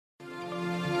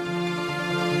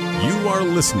You are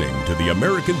listening to the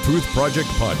American Truth Project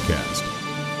podcast.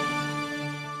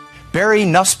 Barry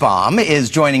Nussbaum is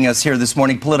joining us here this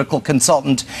morning, political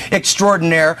consultant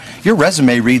extraordinaire. Your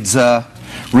resume reads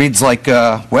like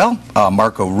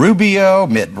Marco Rubio,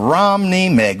 Mitt Romney,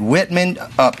 Meg Whitman.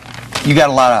 You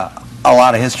got a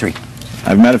lot of history.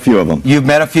 I've met a few of them. You've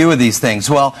met a few of these things.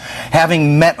 Well,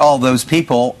 having met all those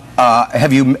people,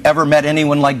 have you ever met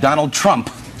anyone like Donald Trump?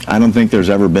 I don't think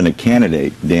there's ever been a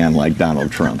candidate, Dan, like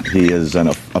Donald Trump. He is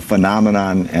a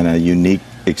phenomenon and a unique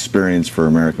experience for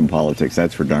American politics.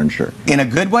 That's for darn sure. In a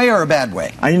good way or a bad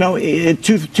way?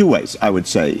 Two ways, I would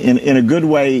say. In a good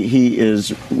way, he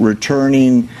is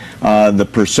returning the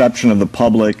perception of the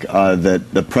public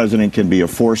that the president can be a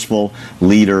forceful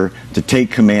leader to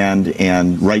take command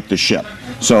and right the ship.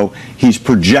 So he's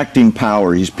projecting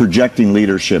power, he's projecting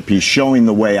leadership, he's showing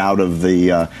the way out of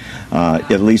the,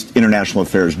 at least international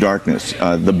affairs darkness.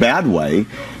 The bad way,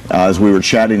 as we were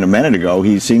chatting a minute ago,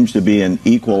 he seems to be an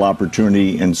equal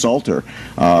opportunity insulter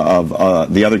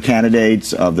of the other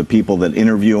candidates, of the people that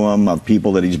interview him, of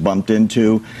people that he's bumped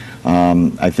into.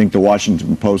 I think the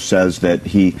Washington Post says that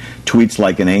he tweets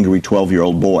like an angry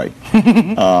 12-year-old boy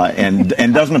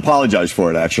and doesn't apologize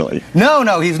for it, actually.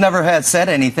 No, he's never said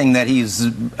anything that he's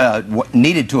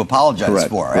needed to apologize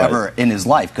for ever in his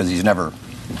life, because he's never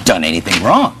done anything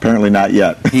wrong. Apparently not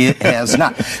yet. He has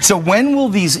not. So when will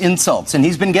these insults, and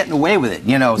he's been getting away with it,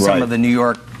 some of the New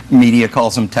York media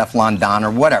calls him Teflon Don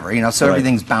or whatever, so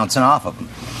everything's bouncing off of him.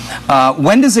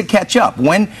 When does it catch up?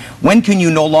 When can you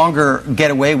no longer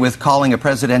get away with calling a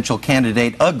presidential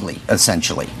candidate ugly,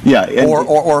 essentially? Yeah.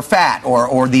 Or fat,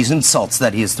 or these insults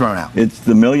that he has thrown out? It's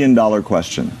the million-dollar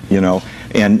question,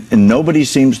 and nobody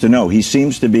seems to know. He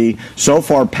seems to be so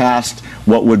far past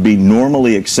what would be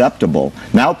normally acceptable.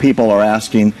 Now people are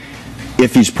asking,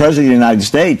 if he's president of the United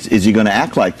States, is he going to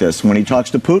act like this when he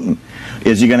talks to Putin?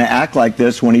 Is he going to act like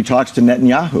this when he talks to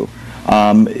Netanyahu?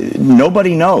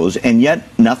 Nobody knows, and yet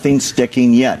nothing's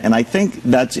sticking yet. And I think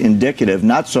that's indicative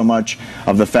not so much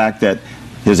of the fact that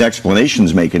his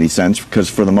explanations make any sense, because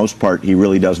for the most part he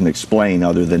really doesn't explain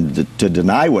other than to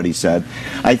deny what he said.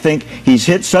 I think he's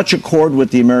hit such a chord with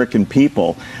the American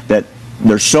people that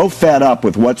they're so fed up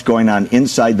with what's going on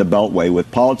inside the Beltway,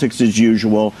 with politics as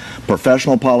usual,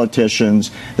 professional politicians,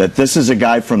 that this is a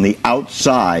guy from the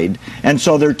outside, and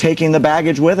so they're taking the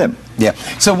baggage with him. Yeah.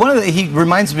 So he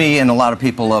reminds me, and a lot of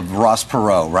people, of Ross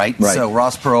Perot, right? So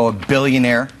Ross Perot, a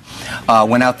billionaire,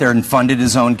 went out there and funded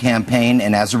his own campaign,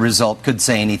 and as a result could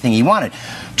say anything he wanted.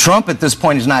 Trump at this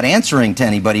point is not answering to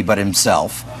anybody but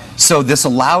himself, so this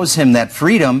allows him that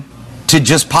freedom to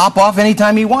just pop off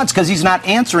anytime he wants, because he's not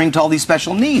answering to all these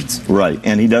special needs. Right,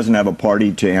 and he doesn't have a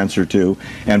party to answer to,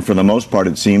 and for the most part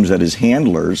it seems that his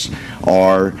handlers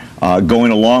are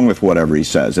going along with whatever he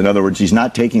says. In other words, he's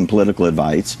not taking political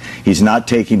advice, he's not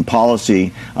taking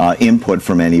policy input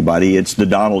from anybody. It's the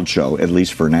Donald show, at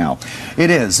least for now. It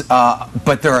is,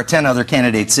 but there are 10 other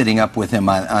candidates sitting up with him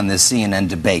on this CNN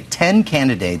debate. 10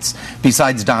 candidates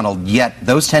besides Donald, yet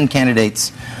those 10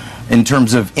 candidates, in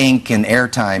terms of ink and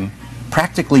airtime,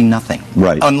 practically nothing,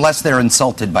 unless they're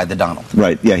insulted by the Donald.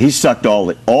 Right. Yeah, he sucked all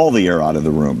the air out of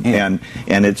the room, and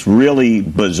it's really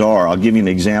bizarre. I'll give you an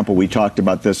example. We talked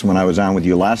about this when I was on with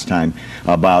you last time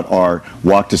about our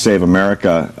Walk to Save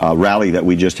America rally that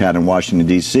we just had in Washington,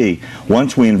 D.C.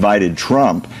 Once we invited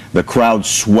Trump, the crowd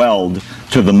swelled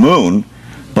to the moon,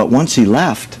 but once he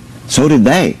left, so did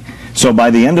they. So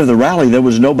by the end of the rally, there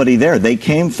was nobody there. They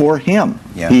came for him.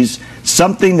 Yeah. He's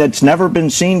something that's never been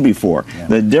seen before. Yeah.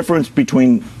 The difference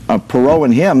between Perot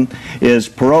and him is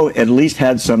Perot at least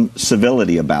had some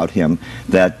civility about him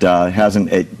that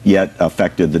hasn't yet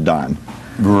affected the Don.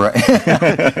 Right.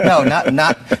 No,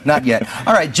 not yet.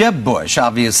 All right, Jeb Bush,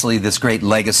 obviously this great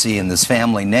legacy and this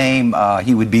family name.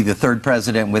 He would be the third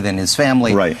president within his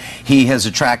family. Right. He has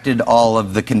attracted all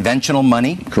of the conventional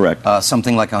money. Correct.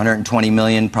 Something like $120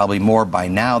 million, probably more by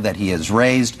now, that he has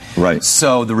raised. Right.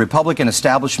 So the Republican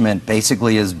establishment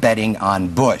basically is betting on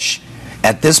Bush.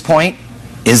 At this point,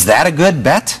 is that a good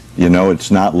bet?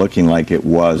 It's not looking like it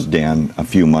was, Dan, a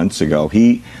few months ago.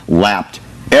 He lapped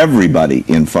everybody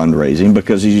in fundraising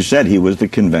because, as you said, he was the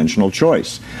conventional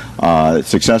choice.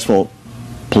 Successful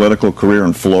political career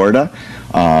in Florida,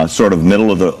 sort of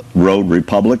middle-of-the-road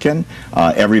Republican.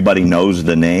 Everybody knows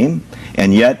the name.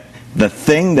 And yet, the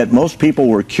thing that most people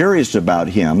were curious about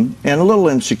him, and a little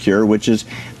insecure, which is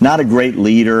not a great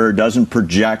leader, doesn't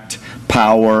project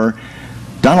power,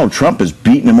 Donald Trump is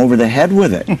beating him over the head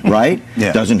with it, right?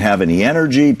 Yeah. Doesn't have any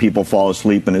energy. People fall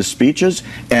asleep in his speeches,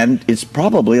 and it's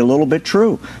probably a little bit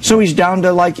true. So he's down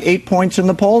to like 8 points in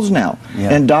the polls now,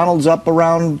 and Donald's up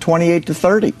around 28 to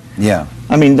 30. Yeah.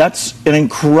 I mean, that's an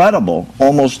incredible,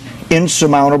 almost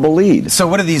insurmountable lead. So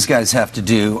what do these guys have to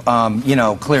do?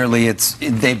 Clearly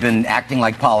they've been acting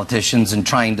like politicians and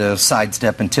trying to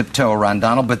sidestep and tiptoe around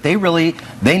Donald, but they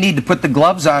need to put the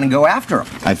gloves on and go after him.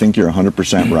 I think you're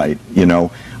 100% right.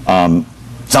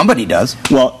 Somebody does.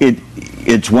 Well,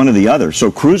 it's one or the other.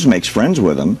 So Cruz makes friends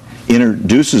with him,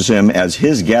 introduces him as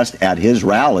his guest at his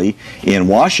rally in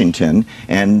Washington,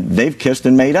 and they've kissed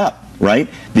and made up. Right?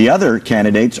 The other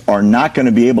candidates are not going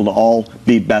to be able to all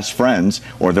be best friends,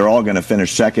 or they're all going to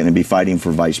finish second and be fighting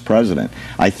for vice president.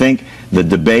 I think the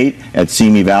debate at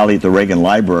Simi Valley at the Reagan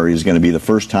Library is going to be the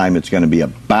first time it's going to be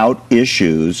about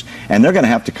issues, and they're going to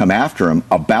have to come after him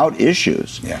about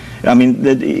issues. Yeah. I mean,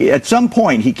 at some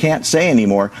point, he can't say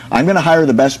anymore, I'm going to hire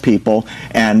the best people,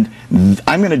 and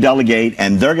I'm going to delegate,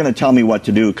 and they're going to tell me what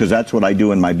to do, because that's what I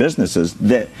do in my businesses.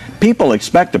 That people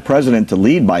expect the president to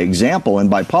lead by example and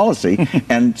by policy,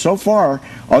 and so far,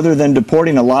 other than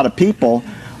deporting a lot of people,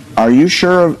 are you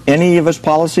sure of any of his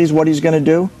policies, what he's going to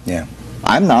do? Yeah.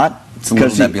 I'm not. It's a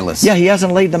little nebulous. He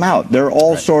hasn't laid them out. They're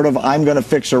all right. sort of, I'm going to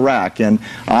fix Iraq, and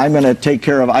I'm going to take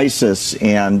care of ISIS,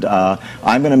 and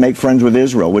I'm going to make friends with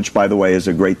Israel, which, by the way, is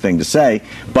a great thing to say.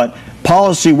 But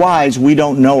policy-wise, we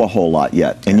don't know a whole lot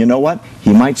yet. And you know what?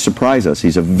 He might surprise us.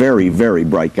 He's a very, very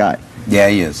bright guy. Yeah,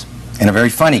 he is. And a very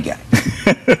funny guy.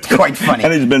 Quite funny.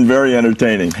 And he's been very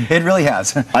entertaining. It really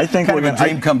has. I think kind of a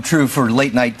dream come true for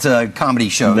late night comedy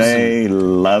shows. They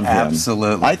love him.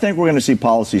 Absolutely. I think we're going to see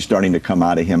policy starting to come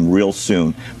out of him real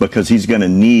soon, because he's going to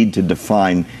need to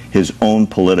define his own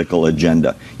political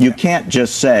agenda. You can't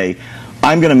just say,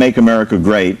 I'm going to make America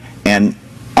great, and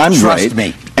I'm trust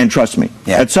great. me. And trust me.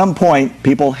 Yeah. At some point,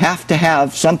 people have to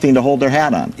have something to hold their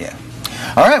hat on. Yeah.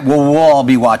 All right. Well, we'll all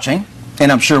be watching,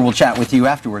 and I'm sure we'll chat with you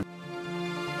afterward.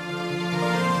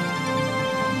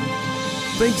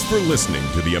 Thanks for listening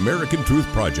to the American Truth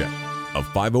Project, a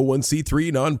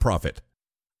 501c3 nonprofit.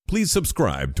 Please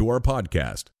subscribe to our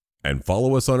podcast and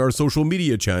follow us on our social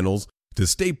media channels to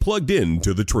stay plugged in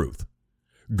to the truth.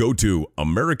 Go to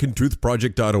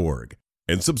americantruthproject.org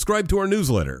and subscribe to our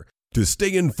newsletter to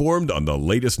stay informed on the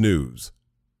latest news.